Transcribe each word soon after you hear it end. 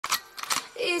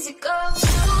easy go.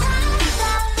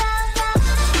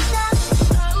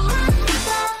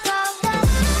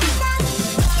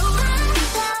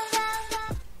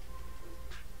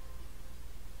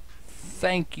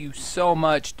 Thank you so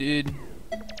much, dude.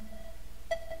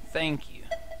 Thank you.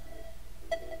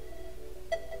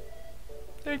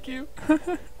 Thank you.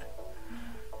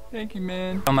 Thank you,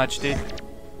 man. So much, dude.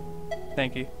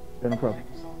 Thank you. No problem.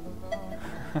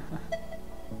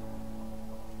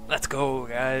 Let's go,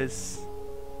 guys.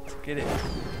 Let's get it.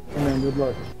 And then good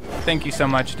luck. Thank you so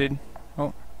much, dude.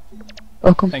 Oh.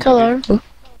 Welcome. Thank Tell you, her. dude.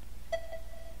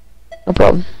 No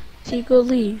problem. So you go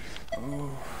leave.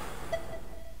 Ooh.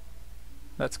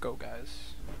 Let's go,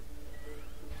 guys.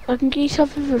 I can get you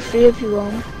something for free if you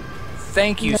want.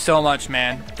 Thank you so much,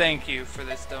 man. Thank you for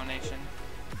this donation.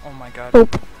 Oh my god.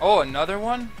 Hope. Oh, another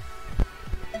one?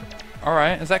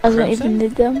 Alright, is that I don't Crimson? even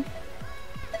need them.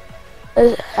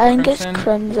 I think it's Crimson,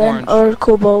 crimson orange. or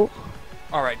cobalt.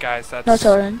 Alright, guys, that's Not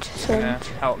orange. It's gonna orange.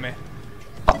 help me.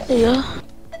 There you go.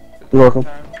 You're welcome.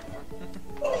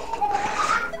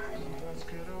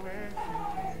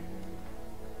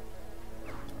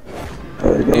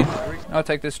 There you go. I'll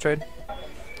take this trade.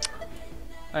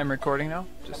 I'm recording now,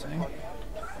 just saying.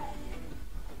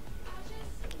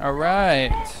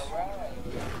 Alright.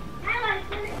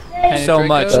 Thank you so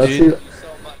much, I dude.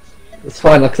 It's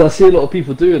fine, because I see a lot of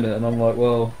people doing it, and I'm like,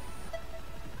 well,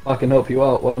 I can help you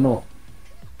out, why not?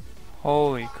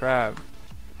 Holy crap.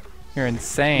 You're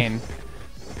insane.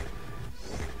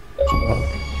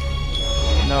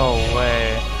 No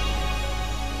way.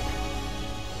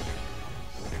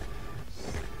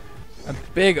 A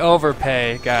big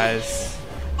overpay, guys.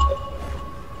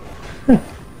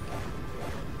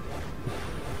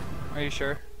 Are you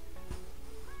sure?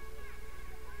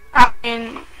 I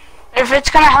mean, if it's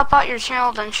gonna help out your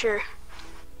channel, then sure.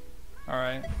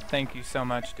 Alright, thank you so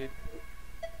much, dude.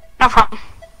 No problem.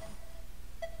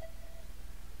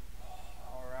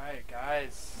 Alright,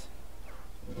 guys.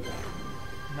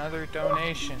 Another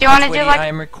donation. Do you wanna That's do, witty. like- I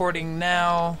am recording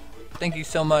now. Thank you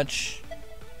so much.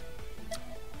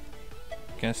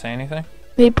 Gonna say anything?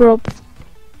 No problem.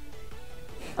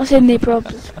 I said no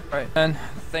problems. Right, and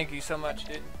thank you so much,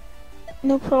 dude.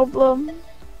 No problem.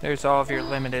 There's all of your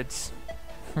limiteds.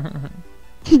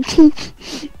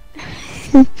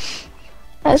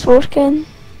 That's working.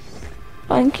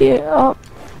 Thank you. Oh.